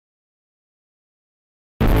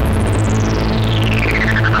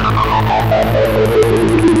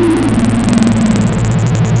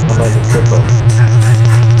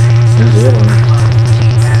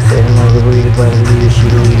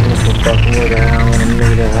down and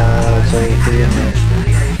meet a high, take it in it.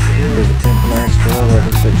 There's a pimp nice girl that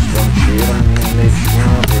looks like strong shit. I'm gonna make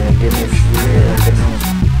sure that give me shit.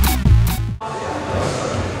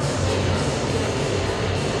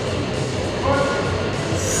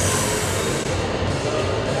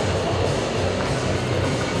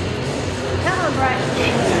 Come on, Brian.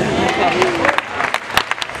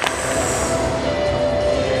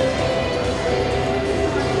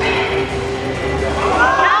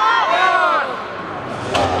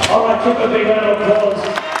 Give a big round of applause.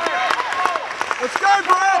 Let's go,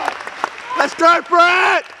 Brett! Let's go,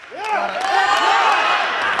 Brett!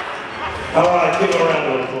 All right, give a round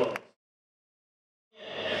of applause.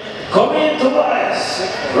 Come in, Tobias.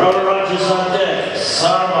 Brother Rogers on deck.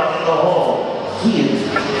 Sarma in the hall. Here.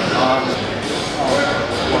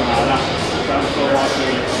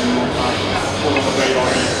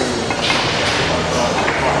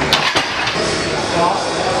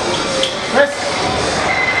 Chris?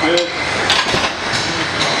 Good.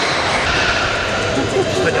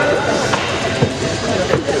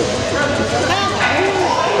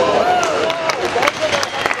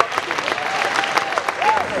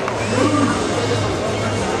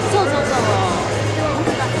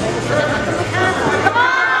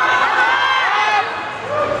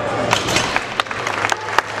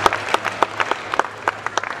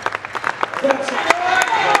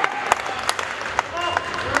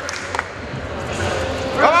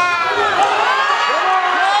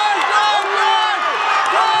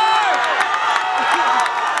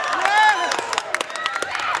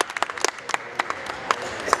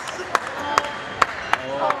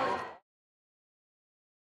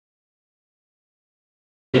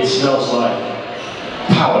 It smells like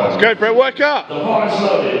power. Let's go, Brett, work up. The bar's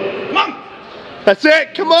loaded. Come on. That's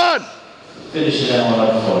it, come on. Finish that one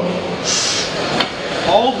up for me.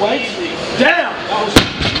 Hold, wait. Down. That was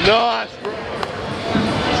nice, bro.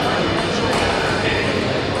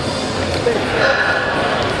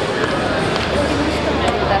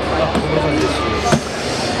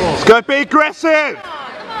 Let's go, be aggressive. Come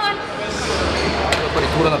on.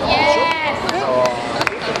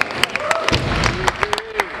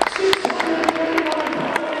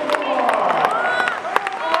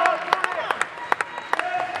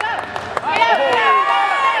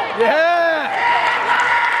 Yes.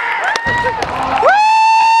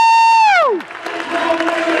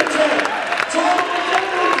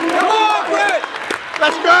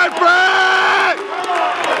 Let's go, Brett!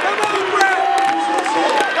 Come on, Brett!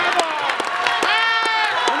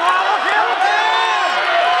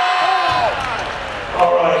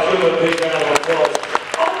 All right, give a big round of applause.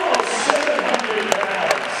 Almost 700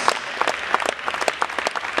 pounds.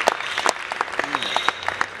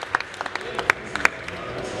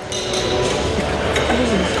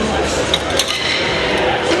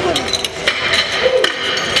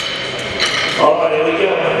 All right, here we go.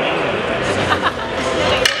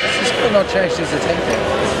 Not changed his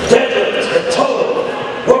attention.